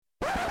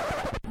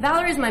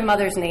Valerie's my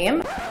mother's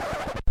name.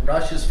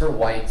 Rush is for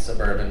white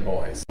suburban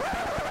boys.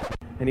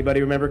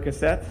 Anybody remember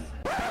cassettes?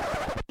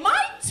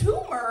 My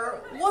tumor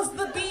was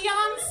the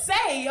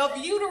Beyonce of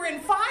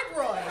uterine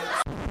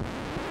fibroids.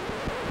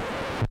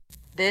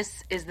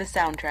 This is the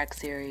soundtrack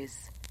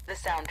series. The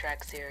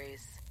soundtrack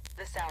series.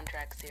 The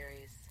soundtrack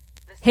series.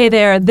 Hey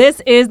there, this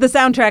is the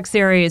soundtrack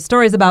series.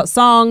 Stories about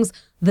songs,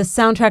 the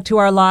soundtrack to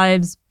our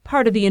lives,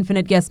 part of the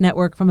Infinite Guest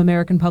Network from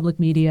American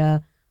Public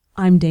Media.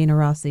 I'm Dana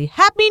Rossi.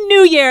 Happy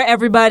New Year,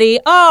 everybody!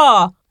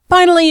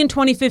 Finally in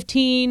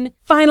 2015,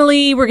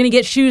 finally we're going to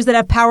get shoes that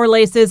have power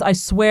laces. I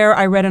swear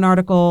I read an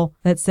article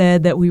that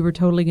said that we were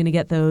totally going to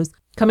get those.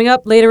 Coming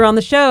up later on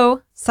the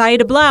show,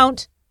 Saidah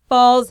Blount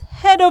falls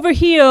head over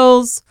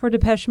heels for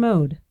Depeche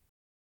Mode.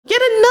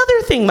 Yet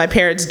another thing my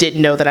parents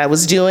didn't know that I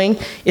was doing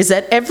is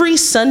that every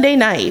Sunday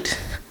night,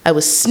 I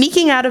was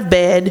sneaking out of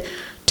bed,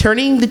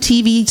 turning the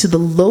TV to the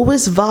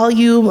lowest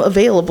volume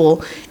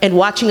available, and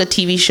watching a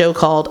TV show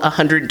called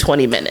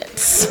 120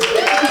 Minutes.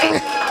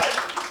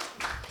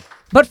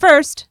 But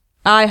first,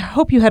 I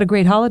hope you had a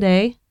great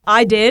holiday.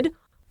 I did.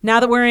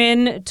 Now that we're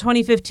in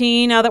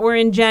 2015, now that we're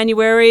in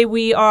January,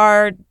 we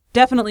are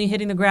definitely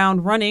hitting the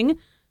ground running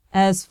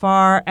as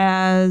far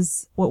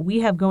as what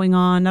we have going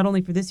on, not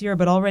only for this year,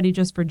 but already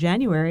just for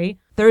January.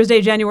 Thursday,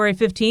 January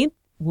 15th,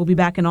 we'll be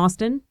back in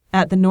Austin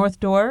at the North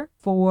Door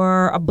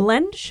for a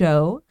blend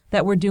show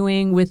that we're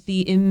doing with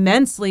the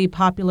immensely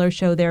popular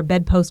show there,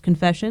 Bedpost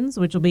Confessions,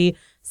 which will be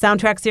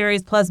soundtrack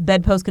series plus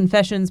Bedpost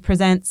Confessions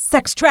present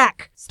Sex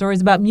Track,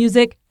 stories about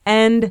music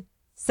and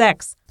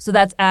sex. So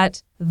that's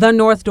at the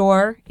North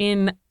Door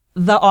in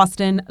the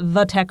Austin,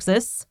 the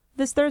Texas,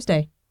 this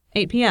Thursday,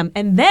 8 p.m.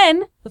 And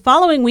then the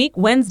following week,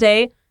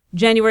 Wednesday,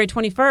 January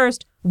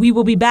 21st, we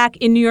will be back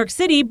in New York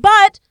City,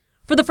 but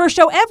for the first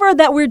show ever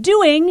that we're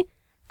doing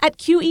at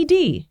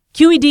QED.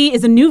 QED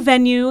is a new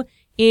venue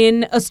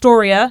in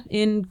Astoria,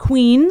 in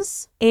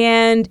Queens,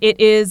 and it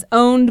is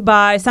owned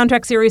by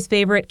soundtrack series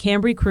favorite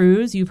Cambry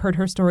Cruz. You've heard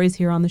her stories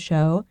here on the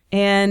show.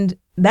 And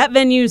that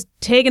venue's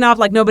taken off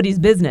like nobody's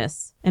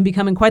business and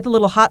becoming quite the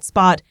little hot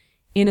spot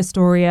in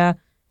Astoria.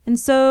 And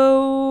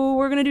so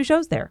we're going to do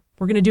shows there.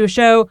 We're going to do a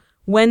show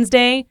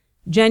Wednesday,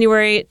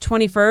 January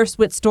 21st,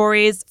 with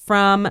stories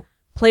from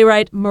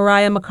playwright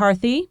Mariah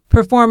McCarthy,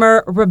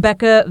 performer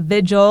Rebecca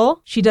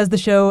Vigil. She does the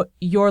show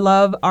Your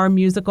Love, Our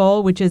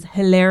Musical, which is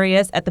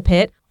hilarious at the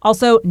Pit.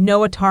 Also,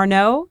 Noah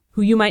Tarnow,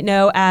 who you might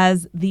know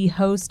as the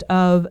host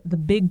of The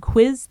Big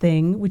Quiz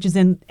Thing, which is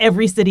in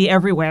every city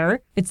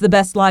everywhere. It's the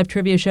best live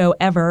trivia show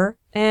ever.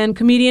 And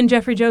comedian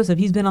Jeffrey Joseph.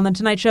 He's been on The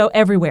Tonight Show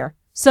everywhere.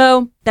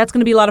 So that's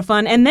going to be a lot of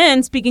fun. And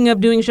then, speaking of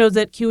doing shows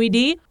at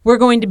QED, we're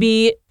going to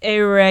be a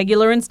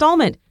regular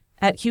installment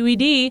at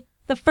QED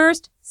the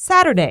first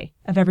Saturday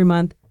of every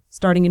month,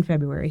 starting in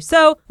February.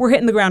 So we're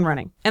hitting the ground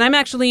running. And I'm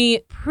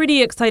actually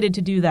pretty excited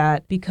to do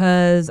that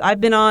because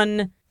I've been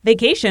on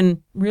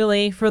vacation,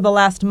 really, for the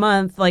last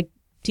month. Like,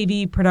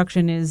 TV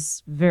production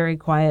is very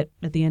quiet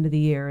at the end of the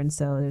year, and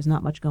so there's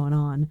not much going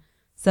on.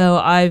 So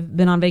I've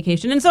been on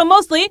vacation. And so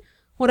mostly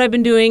what I've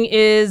been doing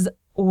is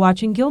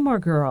watching Gilmore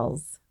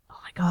Girls.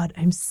 God,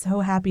 I'm so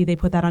happy they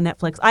put that on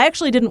Netflix. I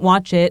actually didn't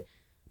watch it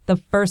the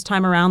first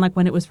time around, like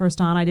when it was first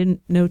on. I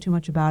didn't know too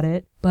much about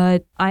it,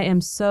 but I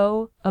am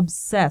so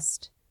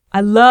obsessed.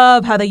 I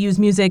love how they use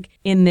music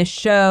in this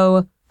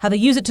show, how they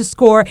use it to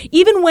score,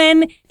 even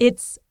when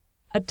it's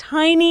a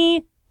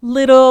tiny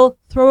little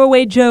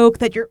throwaway joke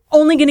that you're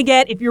only going to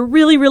get if you're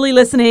really, really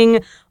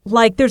listening.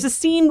 Like there's a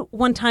scene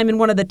one time in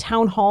one of the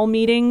town hall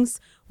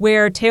meetings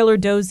where Taylor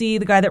Dozy,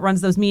 the guy that runs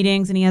those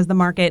meetings and he has the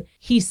market,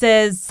 he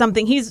says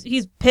something,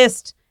 he's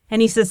pissed,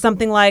 and he says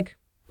something like,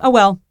 oh,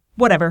 well,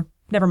 whatever,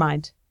 never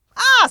mind.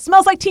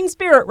 Smells like Teen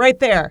Spirit right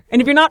there. And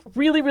if you're not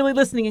really, really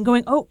listening and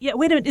going, oh, yeah,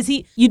 wait a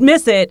minute, you'd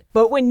miss it.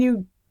 But when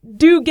you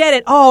do get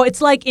it,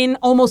 it's like in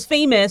Almost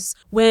Famous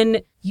when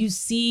you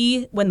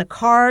see when the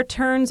car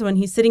turns, when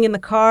he's sitting in the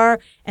car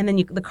and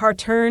then the car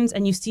turns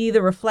and you see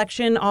the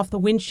reflection off the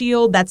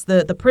windshield. That's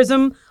the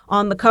prism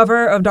on the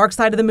cover of Dark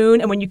Side of the Moon.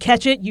 And when you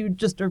catch it, you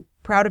just are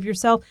proud of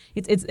yourself.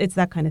 It's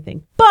that kind of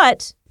thing.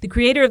 But the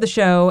creator of the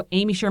show,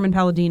 Amy Sherman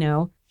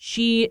Palladino,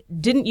 she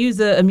didn't use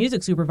a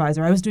music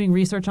supervisor. I was doing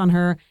research on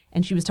her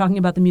and she was talking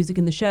about the music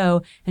in the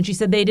show. And she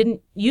said they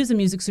didn't use a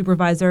music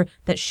supervisor,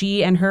 that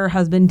she and her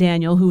husband,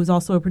 Daniel, who was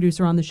also a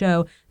producer on the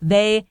show,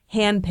 they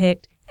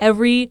handpicked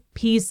every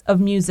piece of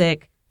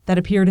music that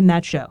appeared in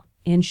that show.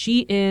 And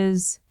she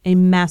is a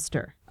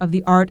master of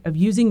the art of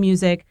using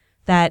music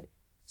that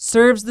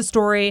serves the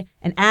story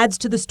and adds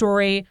to the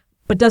story,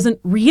 but doesn't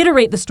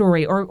reiterate the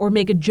story or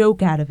make a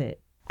joke out of it.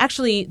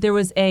 Actually, there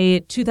was a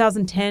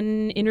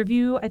 2010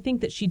 interview, I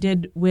think, that she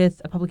did with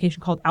a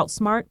publication called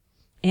Outsmart.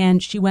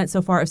 And she went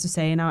so far as to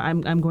say, and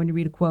I'm going to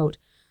read a quote,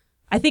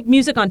 "I think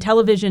music on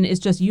television is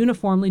just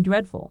uniformly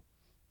dreadful.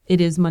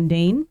 It is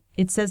mundane.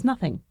 It says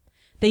nothing.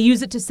 They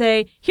use it to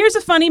say, here's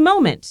a funny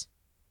moment.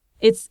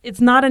 It's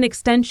not an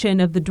extension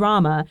of the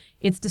drama.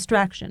 It's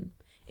distraction.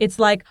 It's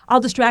like,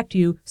 I'll distract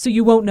you so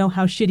you won't know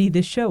how shitty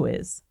this show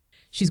is."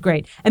 She's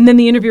great. And then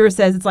the interviewer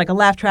says it's like a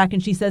laugh track.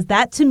 And she says,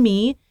 that to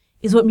me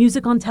is what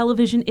music on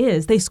television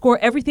is. They score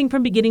everything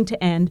from beginning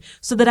to end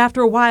so that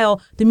after a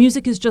while, the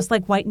music is just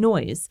like white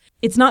noise.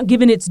 It's not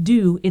given its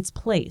due, its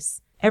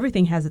place.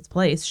 Everything has its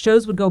place.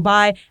 Shows would go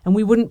by and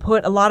we wouldn't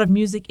put a lot of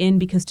music in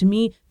because to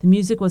me, the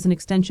music was an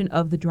extension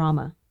of the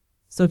drama.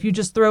 So if you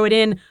just throw it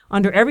in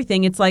under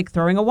everything, it's like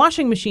throwing a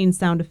washing machine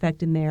sound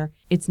effect in there.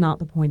 It's not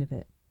the point of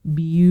it.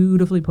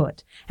 Beautifully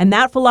put. And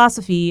that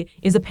philosophy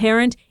is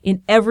apparent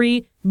in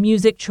every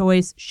music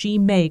choice she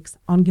makes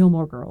on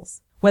Gilmore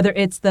Girls. Whether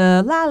it's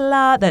the la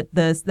la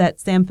that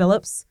Sam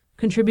Phillips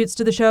contributes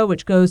to the show,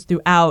 which goes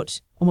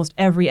throughout almost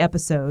every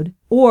episode,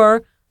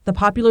 or the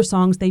popular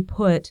songs they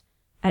put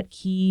at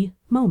key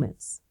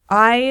moments.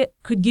 I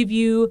could give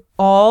you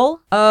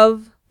all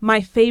of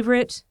my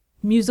favorite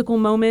musical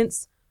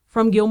moments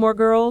from Gilmore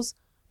Girls,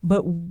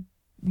 but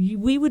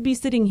we would be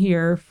sitting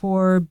here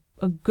for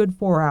a good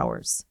 4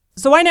 hours.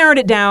 So I narrowed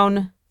it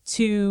down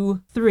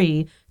to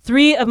three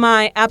of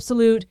my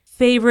absolute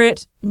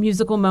favorite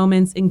musical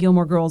moments in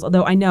Gilmore Girls.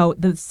 Although I know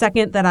the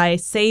second that I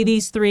say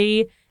these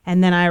three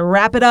and then I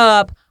wrap it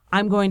up,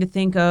 I'm going to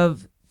think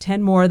of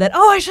 10 more that,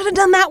 I should have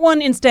done that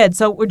one instead.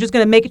 So we're just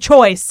going to make a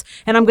choice.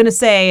 And I'm going to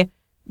say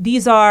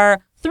these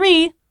are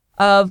three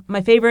of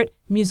my favorite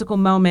musical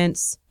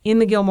moments in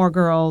the Gilmore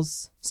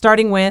Girls,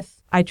 starting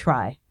with I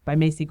Try by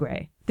Macy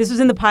Gray. This was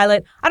in the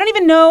pilot. I don't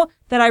even know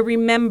that I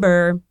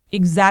remember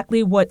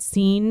exactly what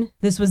scene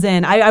this was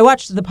in. I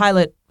watched the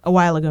pilot a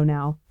while ago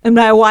now. And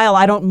by a while,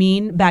 I don't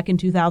mean back in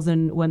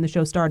 2000 when the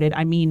show started.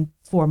 I mean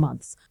 4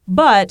 months.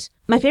 But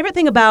my favorite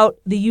thing about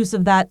the use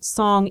of that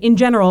song in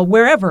general,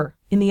 wherever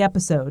in the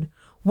episode,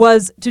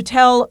 was to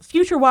tell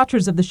future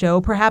watchers of the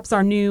show, perhaps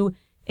our new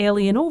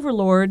alien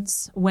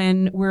overlords,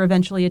 when we're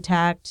eventually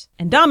attacked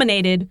and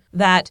dominated,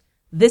 that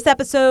this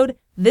episode,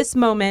 this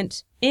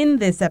moment in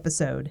this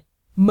episode,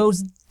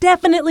 most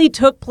definitely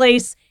took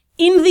place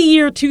in the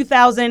year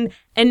 2000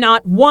 and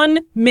not 1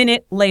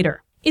 minute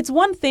later. It's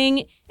one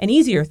thing, an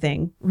easier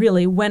thing,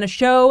 really, when a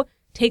show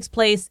takes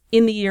place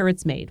in the year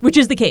it's made, which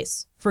is the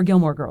case for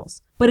Gilmore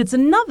Girls. But it's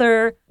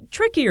another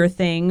trickier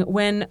thing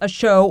when a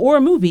show or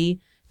a movie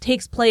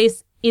takes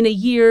place in a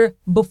year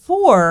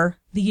before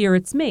the year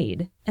it's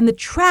made. And the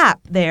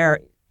trap there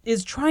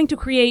is trying to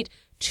create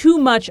too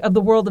much of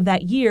the world of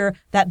that year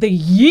that the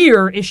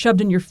year is shoved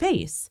in your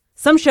face.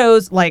 Some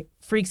shows like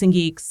Freaks and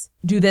Geeks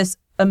do this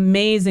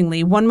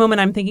amazingly. One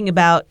moment I'm thinking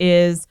about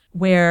is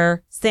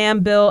where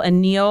Sam, Bill,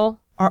 and Neil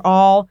are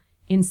all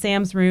in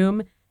Sam's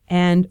room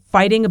and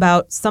fighting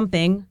about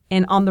something.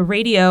 And on the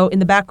radio in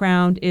the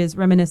background is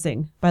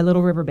Reminiscing by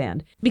Little River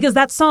Band. Because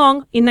that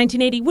song in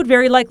 1980 would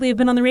very likely have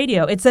been on the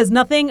radio. It says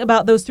nothing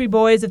about those three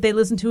boys, if they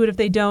listen to it, if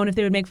they don't, if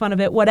they would make fun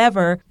of it,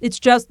 whatever. It's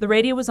just the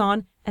radio was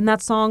on and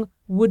that song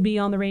would be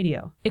on the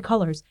radio. It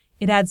colors.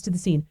 It adds to the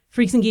scene.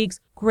 Freaks and Geeks,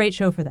 great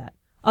show for that.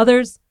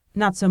 Others,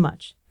 not so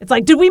much. It's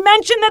like, did we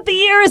mention that the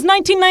year is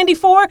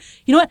 1994?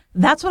 You know what?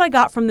 That's what I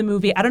got from the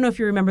movie. I don't know if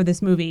you remember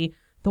this movie,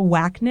 The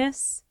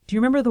Whackness. Do you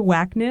remember The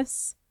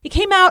Whackness? It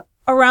came out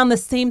around the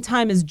same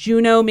time as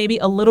Juno, maybe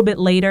a little bit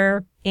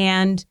later,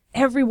 and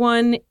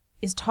everyone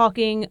is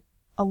talking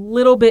a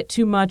little bit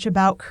too much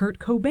about Kurt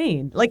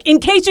Cobain. Like, in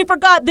case you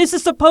forgot, this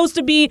is supposed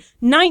to be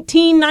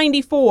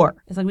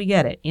 1994. It's like, we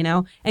get it, you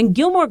know? And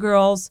Gilmore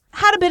Girls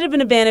had a bit of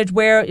an advantage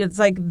where it's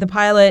like the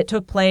pilot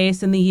took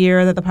place in the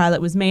year that the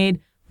pilot was made,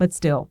 but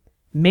still.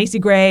 Macy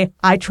Gray,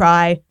 I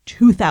Try,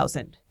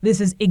 2000. This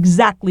is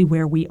exactly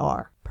where we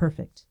are.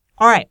 Perfect.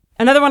 All right.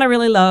 Another one I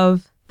really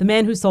love, The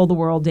Man Who Sold the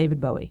World,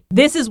 David Bowie.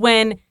 This is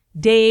when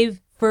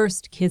Dave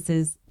first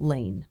kisses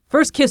Lane.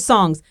 First kiss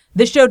songs.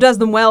 This show does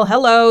them well.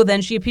 Hello.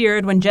 Then she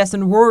appeared when Jess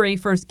and Rory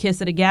first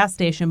kiss at a gas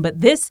station. But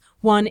this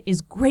one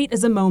is great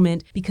as a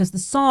moment because the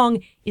song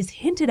is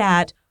hinted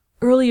at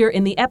earlier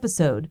in the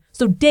episode.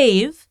 So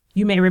Dave,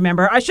 you may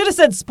remember, I should have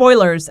said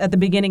spoilers at the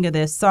beginning of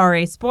this.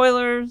 Sorry.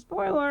 Spoilers.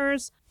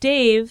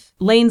 Dave,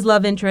 Lane's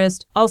love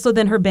interest, also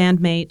then her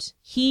bandmate,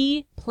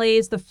 he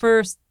plays the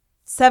first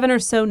 7 or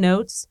so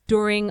notes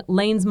during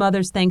Lane's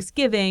mother's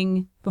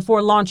Thanksgiving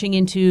before launching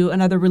into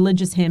another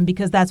religious hymn,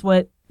 because that's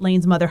what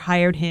Lane's mother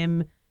hired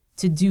him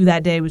to do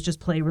that day, was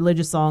just play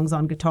religious songs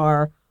on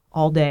guitar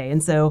all day.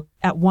 And so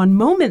at one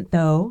moment,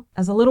 though,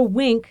 as a little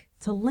wink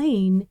to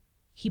Lane,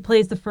 he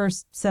plays the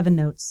first 7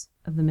 notes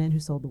of The Man Who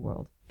Sold the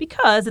World,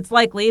 because it's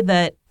likely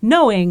that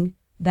knowing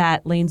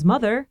that Lane's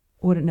mother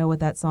wouldn't know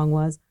what that song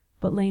was,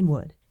 but Lane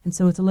would. And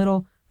so it's a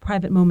little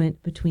private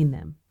moment between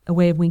them, a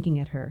way of winking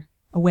at her.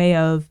 A way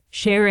of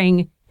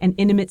sharing an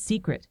intimate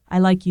secret. I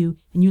like you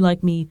and you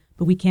like me,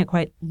 but we can't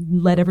quite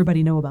let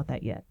everybody know about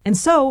that yet. And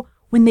so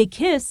when they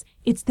kiss,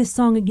 it's this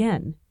song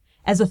again,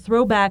 as a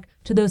throwback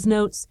to those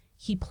notes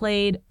he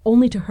played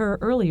only to her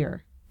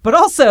earlier. But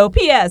also,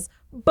 P.S.,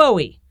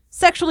 Bowie,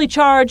 sexually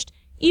charged,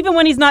 even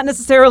when he's not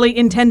necessarily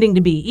intending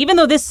to be. Even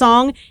though this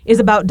song is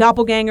about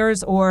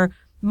doppelgangers or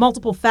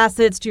multiple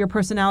facets to your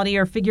personality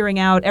or figuring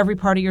out every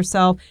part of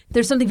yourself,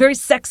 there's something very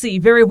sexy,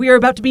 very we are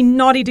about to be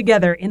naughty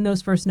together in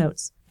those first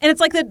notes. And it's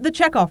like the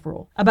Chekhov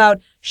rule about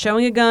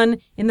showing a gun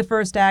in the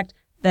first act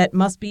that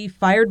must be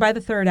fired by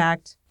the third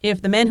act.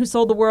 If The Man Who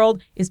Sold the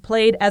World is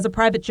played as a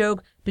private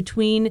joke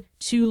between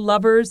two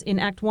lovers in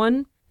Act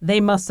 1, they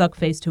must suck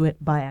face to it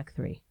by Act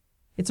 3.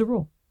 It's a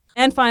rule.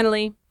 And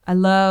finally, I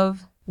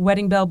love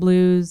Wedding Bell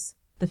Blues,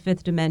 The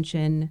Fifth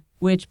Dimension,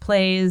 which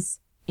plays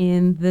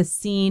in the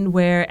scene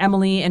where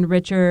Emily and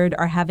Richard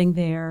are having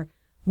their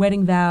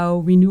wedding vow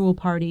renewal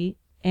party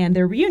and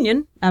their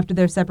reunion after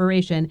their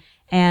separation.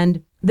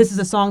 And this is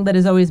a song that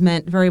has always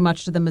meant very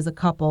much to them as a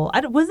couple.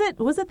 Was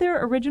it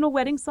their original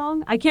wedding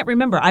song? I can't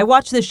remember. I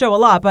watch this show a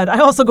lot, but I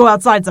also go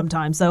outside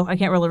sometimes, so I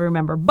can't really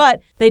remember.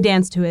 But they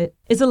dance to it.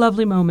 It's a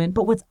lovely moment.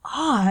 But what's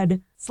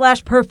odd,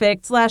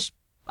 /perfect,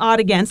 /odd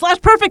again,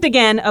 /perfect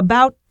again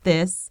about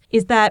this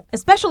is that,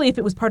 especially if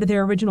it was part of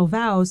their original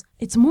vows,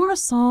 it's more a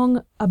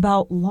song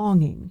about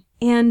longing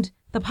and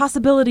the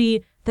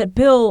possibility that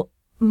Bill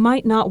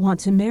might not want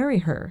to marry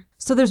her.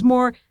 So there's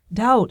more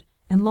doubt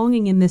and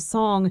longing in this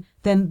song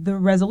than the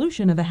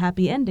resolution of a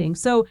happy ending.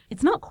 So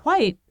it's not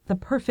quite the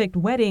perfect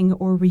wedding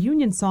or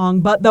reunion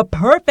song, but the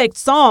perfect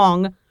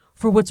song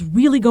for what's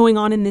really going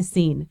on in this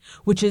scene,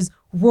 which is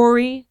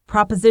Rory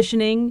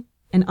propositioning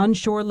an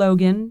unsure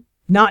Logan,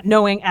 not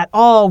knowing at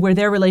all where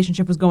their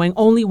relationship was going,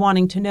 only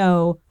wanting to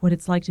know what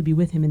it's like to be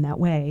with him in that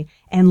way.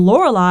 And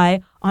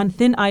Lorelai on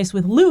thin ice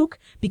with Luke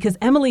because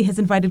Emily has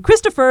invited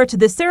Christopher to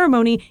this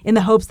ceremony in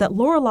the hopes that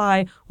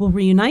Lorelai will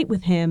reunite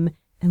with him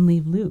and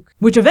leave Luke,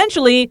 which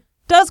eventually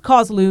does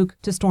cause Luke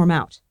to storm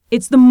out.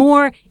 It's the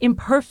more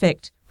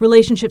imperfect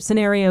relationship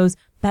scenarios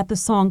that the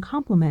song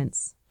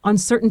complements.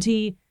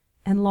 Uncertainty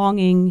and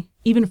longing,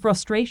 even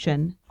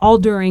frustration, all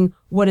during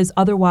what is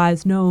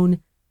otherwise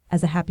known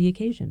as a happy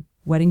occasion.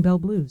 Wedding Bell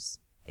Blues.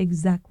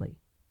 Exactly.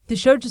 The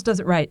show just does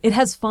it right. It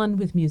has fun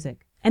with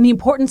music. And the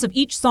importance of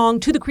each song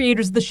to the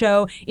creators of the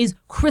show is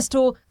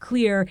crystal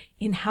clear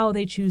in how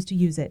they choose to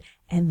use it.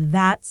 And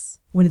that's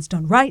when it's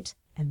done right,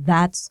 and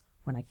that's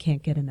when I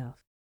can't get enough.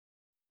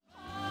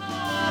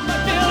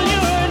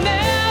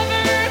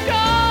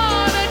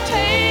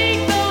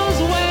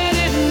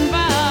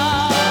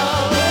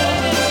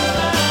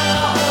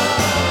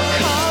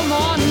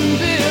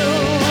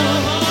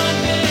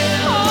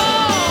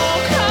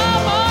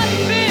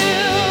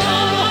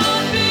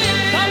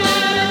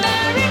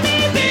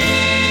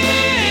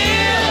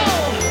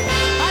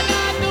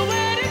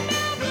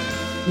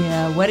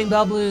 Wedding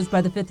Bell Blues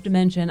by The Fifth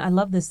Dimension. I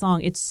love this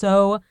song. It's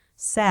so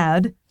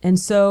sad and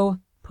so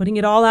putting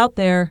it all out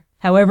there,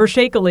 however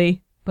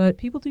shakily, but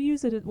people do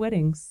use it at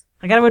weddings.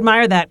 I got to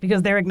admire that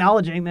because they're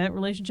acknowledging that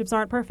relationships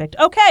aren't perfect.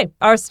 Okay,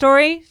 our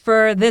story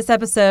for this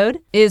episode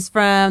is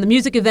from the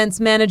music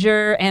events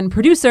manager and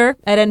producer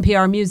at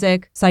NPR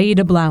Music,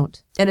 Saidah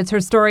Blount. And it's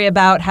her story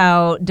about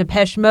how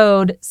Depeche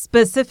Mode,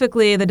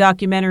 specifically the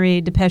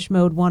documentary Depeche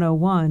Mode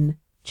 101,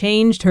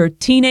 changed her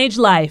teenage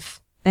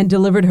life and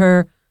delivered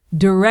her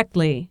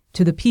directly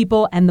to the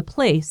people and the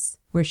place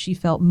where she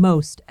felt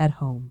most at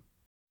home.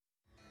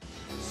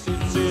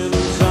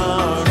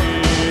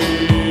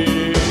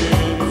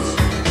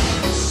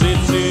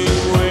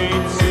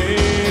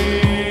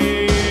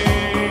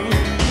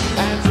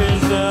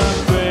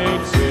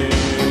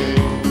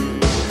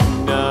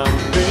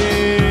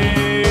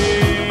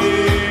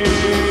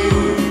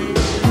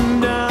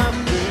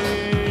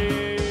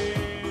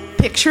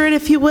 Picture it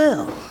if you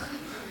will.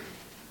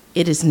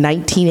 It is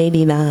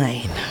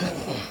 1989.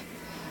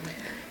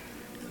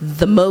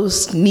 The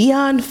most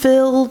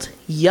neon-filled,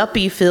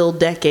 yuppie-filled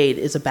decade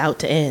is about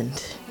to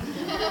end.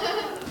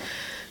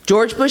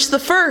 George Bush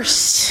I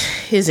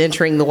is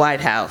entering the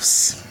White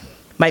House.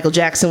 Michael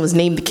Jackson was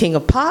named the king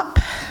of pop.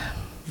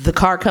 The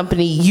car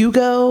company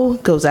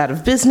Yugo goes out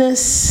of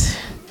business.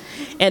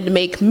 And to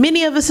make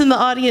many of us in the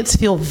audience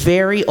feel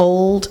very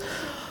old,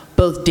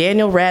 both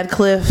Daniel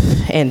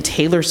Radcliffe and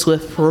Taylor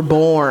Swift were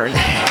born.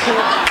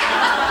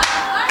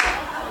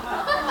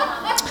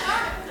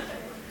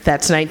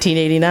 That's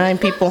 1989,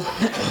 people.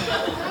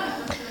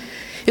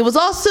 It was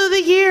also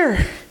the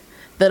year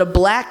that a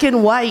black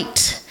and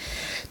white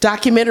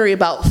documentary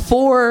about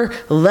 4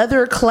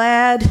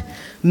 leather-clad,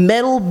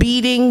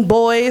 metal-beating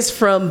boys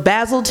from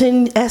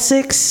Basildon,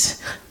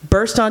 Essex,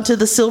 burst onto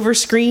the silver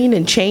screen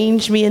and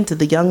changed me into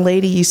the young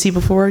lady you see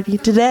before you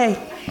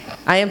today.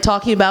 I am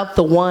talking about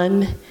the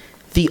one,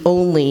 the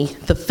only,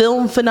 the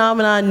film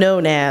phenomenon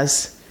known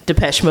as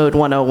Depeche Mode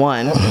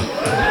 101.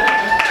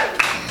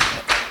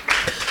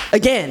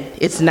 Again,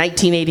 it's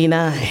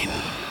 1989.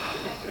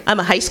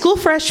 I'm a high school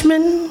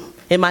freshman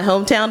in my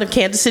hometown of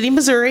Kansas City,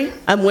 Missouri.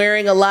 I'm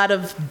wearing a lot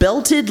of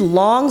belted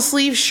long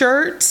sleeve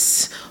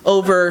shirts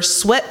over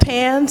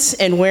sweatpants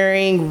and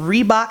wearing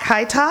Reebok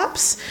high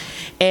tops.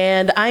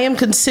 And I am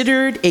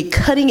considered a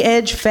cutting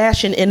edge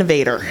fashion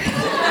innovator.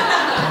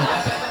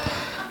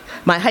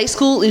 My high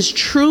school is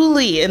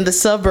truly in the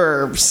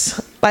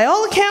suburbs. By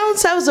all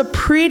accounts, I was a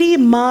pretty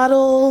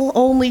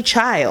model-only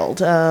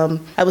child.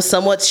 I was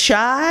somewhat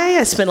shy.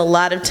 I spent a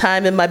lot of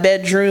time in my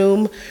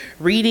bedroom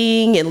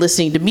reading and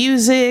listening to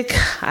music.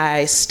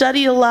 I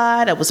studied a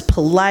lot. I was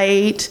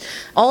polite.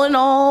 All in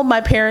all,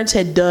 my parents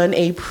had done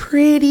a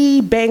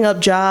pretty bang-up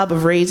job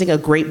of raising a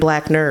great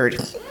black nerd.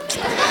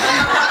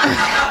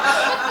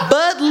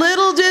 But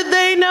little did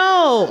they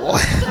know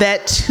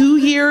that 2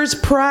 years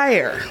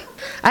prior,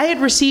 I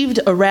had received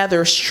a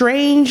rather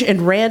strange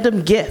and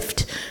random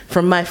gift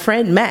from my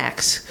friend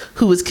Max,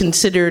 who was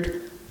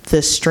considered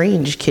the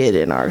strange kid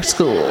in our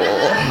school.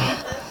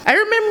 I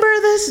remember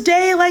this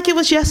day like it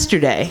was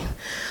yesterday.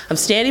 I'm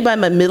standing by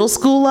my middle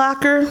school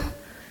locker.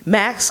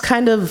 Max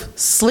kind of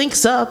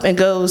slinks up and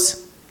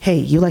goes, "Hey,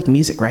 you like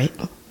music, right?"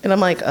 And I'm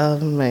like,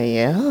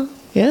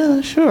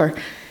 yeah, sure.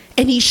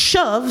 And he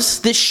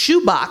shoves this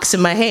shoebox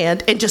in my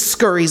hand and just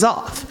scurries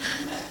off.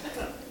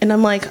 And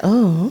I'm like,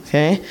 oh,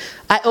 okay.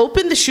 I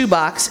open the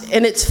shoebox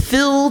and it's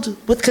filled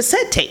with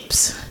cassette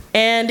tapes.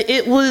 And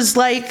it was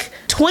like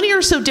 20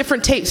 or so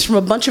different tapes from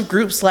a bunch of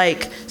groups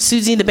like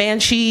Susie and the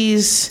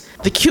Banshees,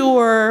 The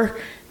Cure,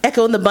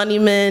 Echo and the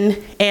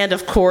Bunnymen, and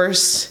of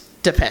course,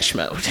 Depeche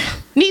Mode.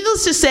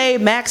 Needless to say,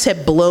 Max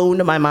had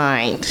blown my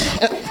mind.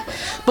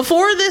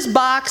 Before this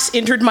box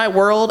entered my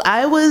world,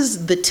 I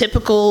was the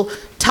typical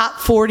top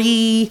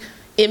 40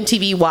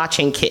 MTV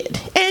watching kid.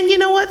 And you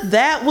know what?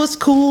 That was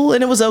cool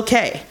and it was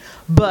okay.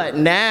 But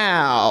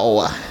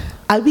now,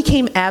 I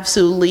became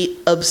absolutely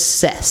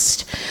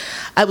obsessed.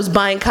 I was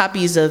buying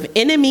copies of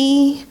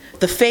Enemy,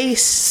 The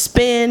Face,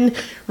 Spin,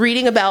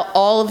 reading about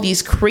all of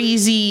these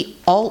crazy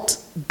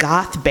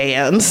alt-goth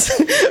bands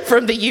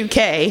from the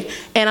UK,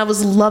 and I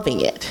was loving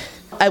it.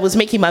 I was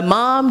making my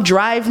mom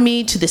drive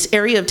me to this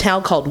area of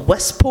town called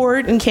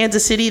Westport in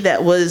Kansas City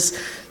that was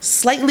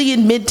slightly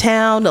in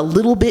Midtown, a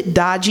little bit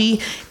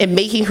dodgy, and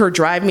making her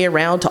drive me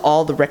around to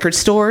all the record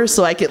stores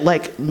so I could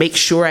make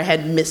sure I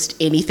hadn't missed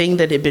anything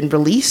that had been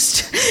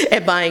released,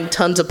 and buying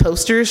tons of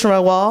posters for my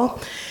wall.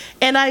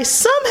 And I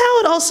somehow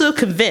had also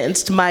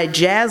convinced my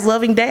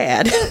jazz-loving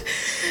dad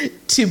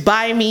to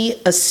buy me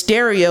a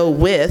stereo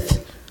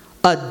with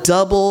a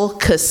double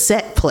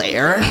cassette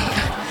player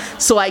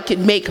so I could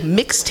make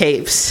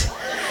mixtapes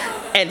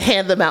and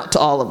hand them out to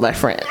all of my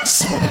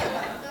friends.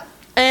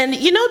 And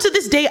to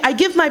this day, I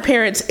give my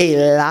parents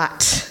a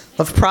lot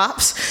of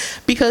props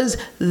because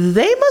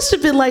they must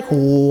have been like,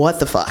 what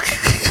the fuck?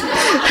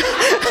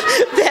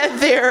 That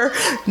their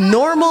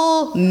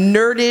normal,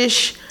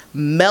 nerdish,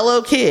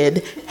 mellow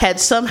kid had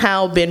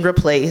somehow been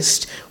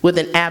replaced with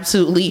an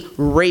absolutely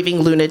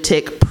raving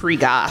lunatic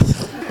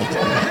pre-goth.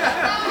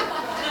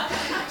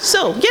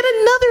 So, yet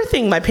another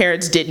thing my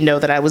parents didn't know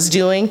that I was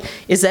doing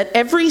is that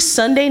every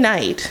Sunday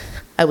night,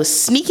 I was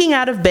sneaking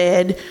out of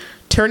bed,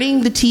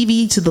 turning the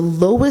TV to the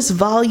lowest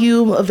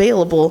volume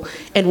available,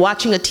 and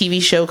watching a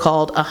TV show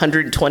called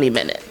 120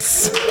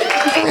 Minutes.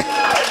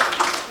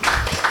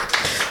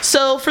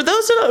 So for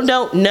those who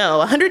don't know,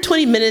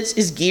 120 Minutes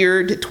is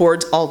geared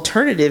towards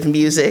alternative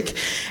music,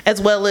 as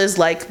well as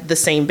the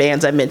same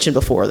bands I mentioned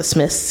before, the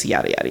Smiths,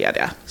 yada, yada,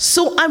 yada.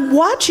 So I'm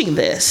watching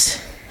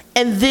this,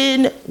 and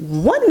then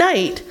one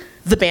night,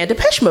 the band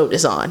Depeche Mode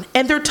is on,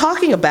 and they're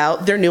talking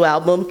about their new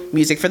album,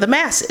 Music for the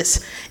Masses.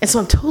 And so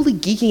I'm totally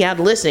geeking out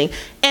and listening,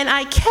 and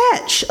I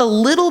catch a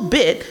little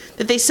bit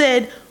that they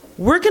said,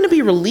 we're gonna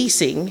be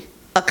releasing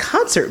a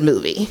concert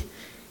movie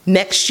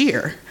next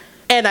year.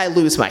 And I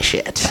lose my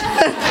shit.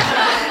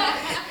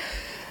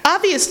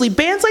 Obviously,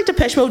 bands like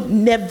Depeche Mode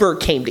never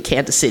came to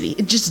Kansas City.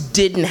 It just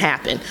didn't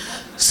happen.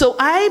 So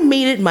I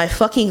made it my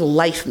fucking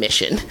life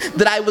mission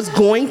that I was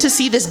going to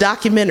see this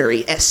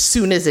documentary as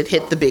soon as it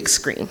hit the big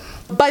screen.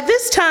 By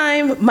this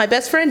time, my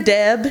best friend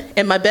Deb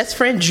and my best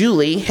friend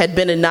Julie had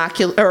been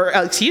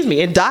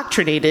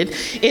indoctrinated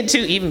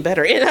into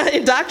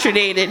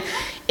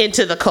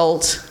the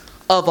cult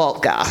of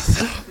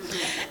alt-goth.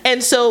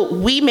 And so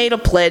we made a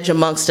pledge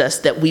amongst us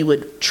that we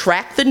would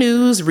track the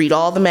news, read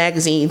all the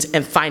magazines,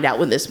 and find out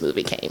when this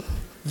movie came.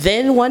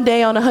 Then one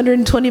day on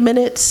 120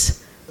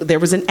 Minutes, there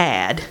was an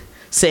ad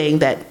saying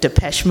that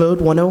Depeche Mode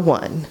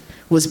 101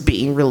 was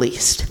being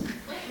released.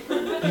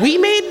 We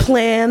made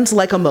plans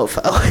like a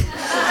mofo.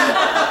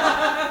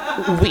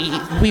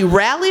 We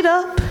rallied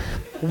up,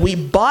 we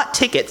bought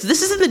tickets.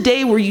 This is in the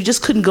day where you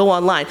just couldn't go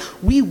online.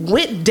 We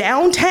went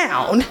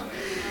downtown,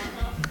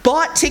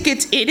 bought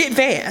tickets in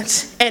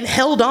advance, and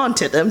held on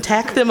to them,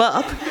 tacked them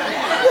up,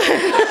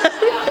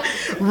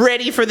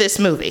 ready for this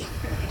movie.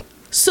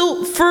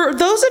 So for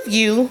those of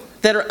you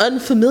that are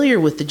unfamiliar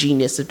with the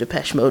genius of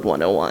Depeche Mode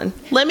 101,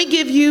 let me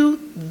give you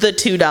the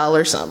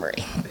 $2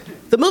 summary.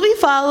 The movie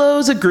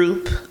follows a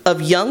group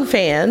of young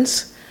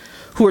fans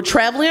who are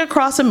traveling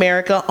across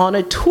America on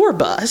a tour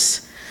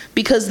bus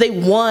because they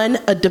won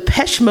a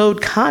Depeche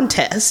Mode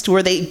contest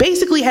where they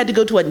basically had to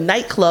go to a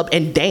nightclub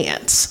and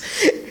dance.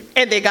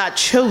 And they got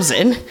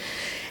chosen.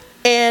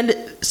 And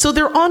so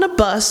they're on a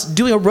bus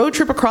doing a road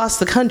trip across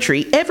the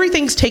country.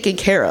 Everything's taken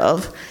care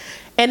of.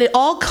 And it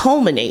all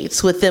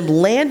culminates with them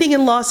landing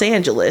in Los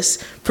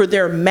Angeles for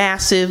their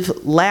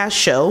massive last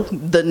show,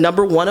 the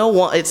number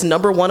 101, it's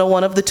number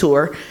 101 of the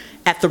tour,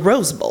 at the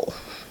Rose Bowl.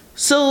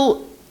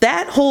 So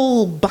that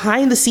whole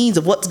behind the scenes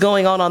of what's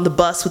going on the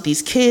bus with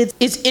these kids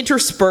is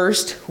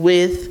interspersed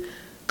with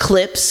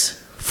clips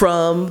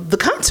from the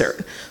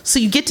concert. So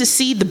you get to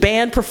see the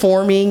band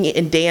performing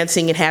and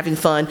dancing and having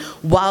fun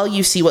while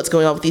you see what's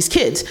going on with these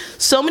kids.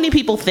 So many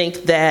people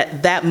think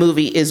that that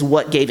movie is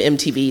what gave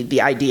MTV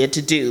the idea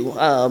to do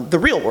The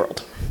Real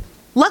World.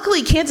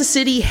 Luckily, Kansas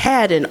City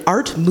had an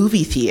art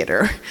movie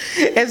theater.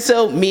 And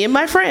so me and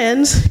my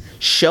friends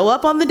show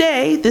up on the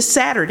day, this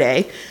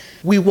Saturday.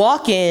 We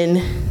walk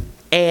in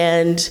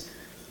and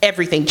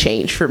everything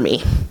changed for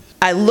me.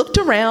 I looked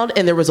around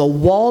and there was a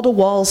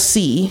wall-to-wall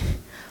sea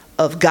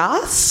of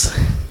goths,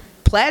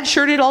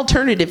 plaid-shirted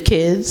alternative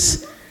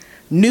kids,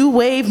 new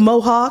wave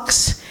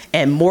mohawks,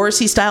 and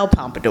Morrissey-style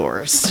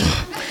pompadours.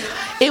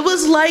 It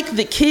was like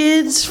the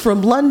kids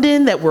from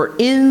London that were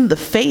in the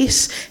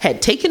face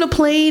had taken a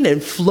plane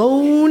and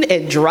flown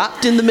and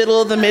dropped in the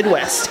middle of the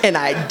Midwest, and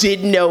I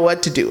didn't know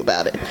what to do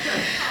about it.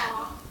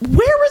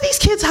 Where were these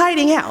kids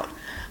hiding out?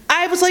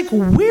 I was like,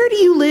 where do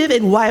you live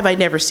and why have I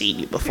never seen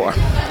you before?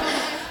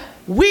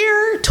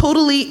 We're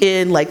totally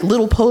in like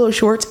little polo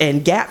shorts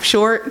and Gap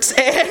shorts,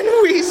 and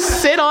we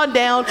sit on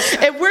down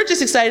and we're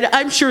just excited.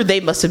 I'm sure they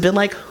must have been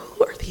like,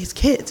 who are these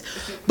kids?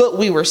 But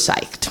we were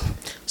psyched.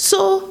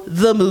 So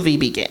the movie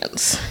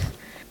begins.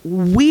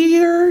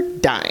 We're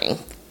dying.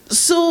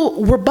 So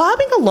we're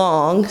bobbing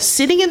along,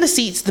 sitting in the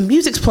seats, the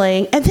music's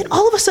playing, and then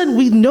all of a sudden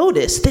we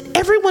notice that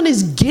everyone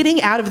is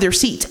getting out of their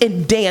seats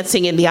and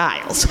dancing in the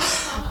aisles.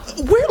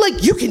 We're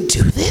like, you can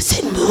do this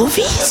in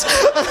movies?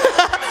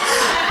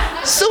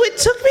 So it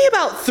took me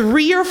about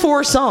 3 or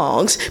 4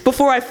 songs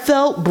before I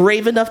felt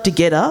brave enough to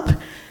get up.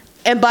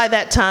 And by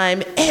that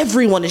time,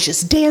 everyone is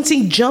just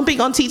dancing, jumping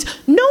on seats.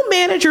 No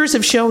managers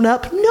have shown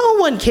up. No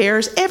one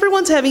cares.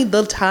 Everyone's having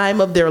the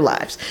time of their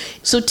lives.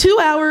 So 2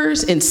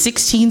 hours and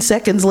 16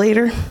 seconds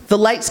later, the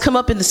lights come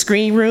up in the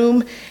screening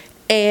room,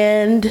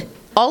 and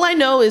all I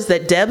know is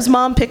that Deb's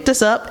mom picked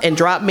us up and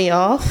dropped me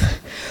off,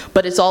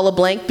 but it's all a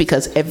blank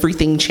because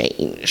everything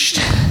changed.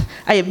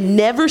 I have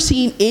never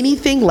seen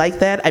anything like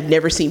that. I've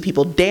never seen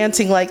people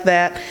dancing like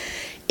that.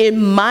 In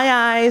my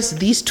eyes,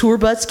 these tour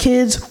bus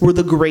kids were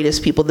the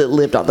greatest people that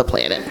lived on the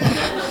planet.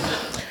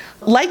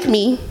 Like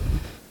me,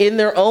 in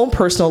their own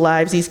personal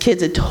lives, these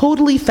kids had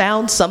totally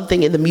found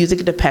something in the music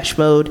of Depeche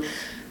Mode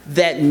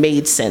that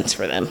made sense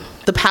for them.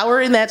 The power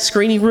in that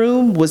screening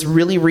room was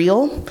really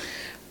real.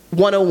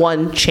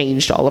 101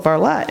 changed all of our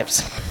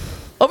lives.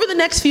 Over the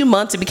next few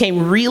months, it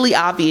became really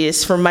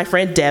obvious from my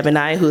friend Deb and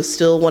I, who is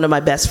still one of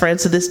my best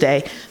friends to this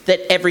day, that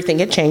everything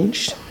had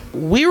changed.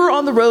 We were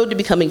on the road to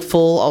becoming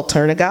full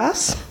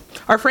Alternagos.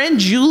 Our friend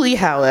Julie,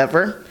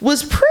 however,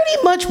 was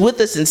pretty much with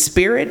us in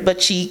spirit,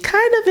 but she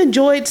kind of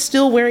enjoyed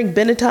still wearing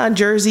Benetton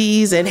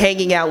jerseys and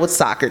hanging out with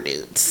soccer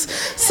dudes.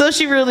 So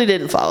she really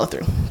didn't follow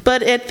through.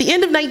 But at the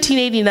end of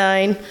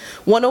 1989,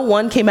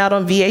 101 came out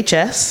on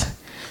VHS.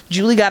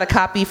 Julie got a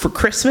copy for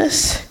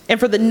Christmas, and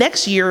for the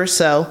next year or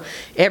so,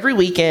 every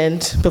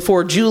weekend,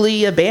 before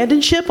Julie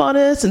abandoned ship on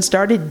us and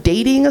started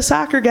dating a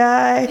soccer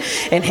guy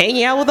and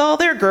hanging out with all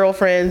their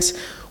girlfriends,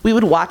 we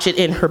would watch it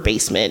in her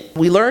basement.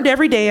 We learned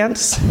every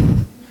dance.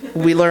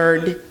 We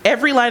learned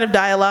every line of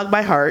dialogue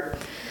by heart.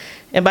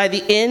 And by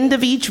the end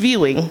of each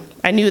viewing,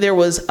 I knew there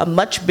was a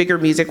much bigger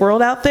music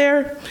world out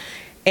there.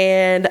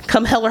 And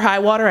come hell or high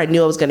water, I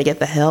knew I was going to get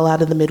the hell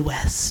out of the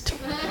Midwest.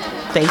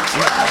 Thank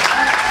you.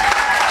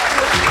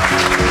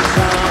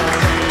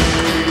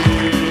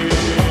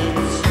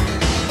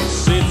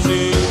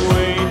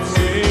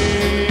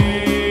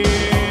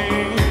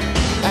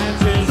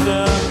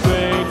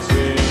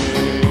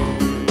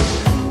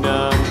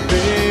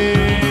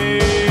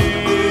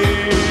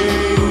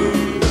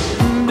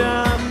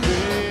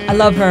 I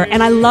love her.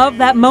 And I love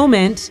that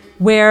moment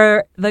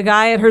where the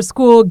guy at her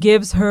school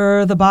gives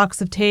her the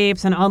box of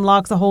tapes and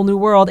unlocks a whole new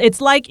world.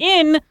 It's like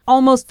in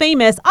Almost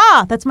Famous.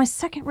 That's my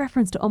second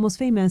reference to Almost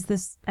Famous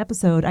this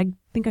episode. I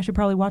think I should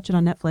probably watch it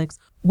on Netflix,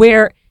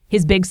 where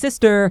his big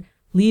sister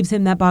leaves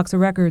him that box of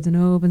records and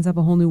opens up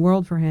a whole new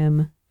world for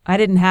him. I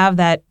didn't have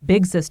that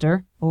big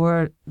sister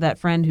or that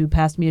friend who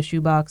passed me a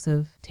shoebox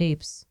of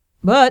tapes.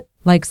 But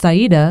like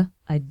Saidah,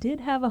 I did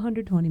have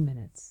 120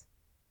 minutes.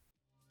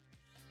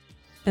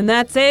 And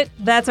that's it.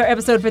 That's our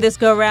episode for this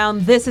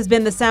go-round. This has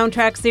been the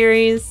Soundtrack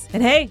Series.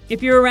 And hey,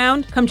 if you're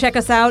around, come check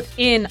us out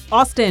in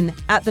Austin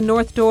at the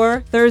North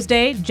Door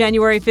Thursday,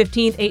 January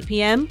 15th, 8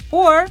 p.m.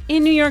 Or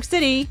in New York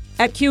City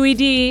at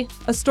QED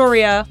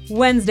Astoria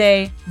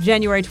Wednesday,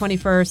 January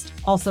 21st,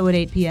 also at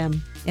 8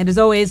 p.m. And as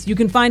always, you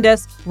can find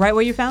us right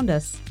where you found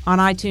us, on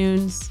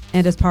iTunes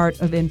and as part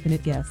of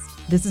Infinite Guest.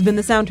 This has been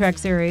the Soundtrack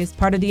Series,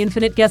 part of the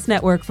Infinite Guest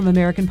Network from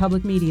American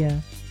Public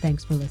Media.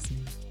 Thanks for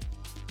listening.